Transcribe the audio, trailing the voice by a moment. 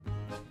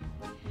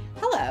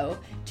Hello.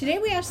 Today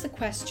we ask the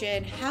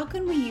question, how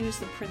can we use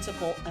the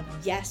principle of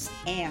yes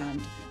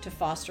and to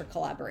foster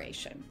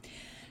collaboration?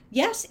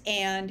 Yes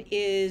and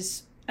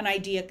is an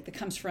idea that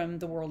comes from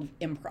the world of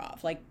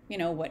improv. Like,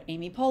 what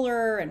Amy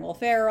Poehler and Will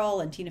Ferrell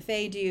and Tina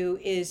Fey do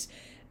is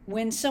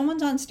when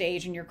someone's on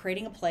stage and you're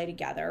creating a play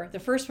together, the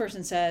first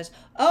person says,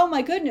 "Oh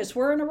my goodness,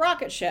 we're in a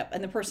rocket ship."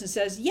 And the person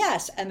says,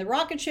 "Yes, and the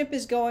rocket ship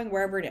is going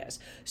wherever it is."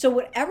 So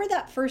whatever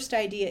that first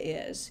idea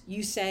is,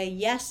 you say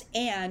yes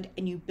and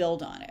you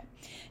build on it.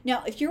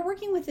 Now, if you're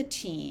working with a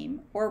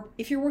team, or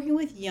if you're working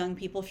with young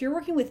people, if you're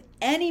working with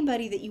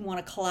anybody that you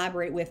want to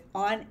collaborate with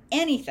on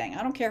anything,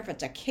 I don't care if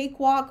it's a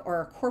cakewalk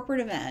or a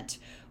corporate event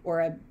or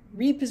a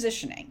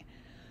repositioning,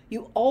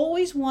 you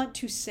always want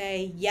to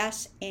say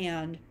yes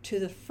and to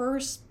the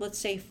first, let's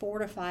say, 4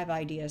 to 5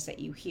 ideas that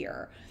you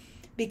hear.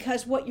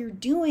 Because what you're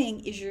doing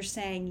is you're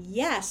saying,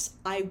 yes,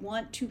 I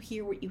want to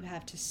hear what you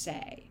have to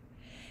say.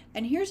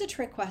 And here's a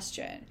trick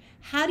question.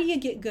 How do you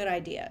get good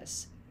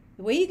ideas?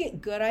 The way you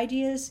get good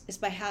ideas is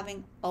by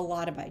having a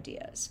lot of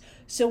ideas.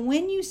 So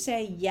when you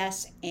say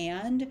yes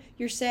and,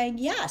 you're saying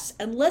yes,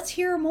 and let's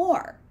hear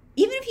more.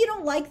 Even if you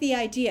don't like the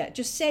idea,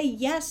 just say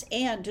yes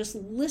and just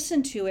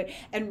listen to it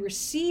and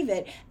receive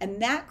it.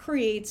 And that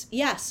creates,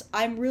 yes,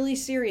 I'm really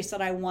serious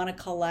that I want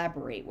to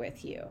collaborate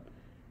with you.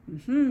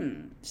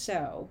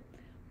 So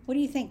what do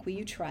you think? Will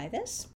you try this?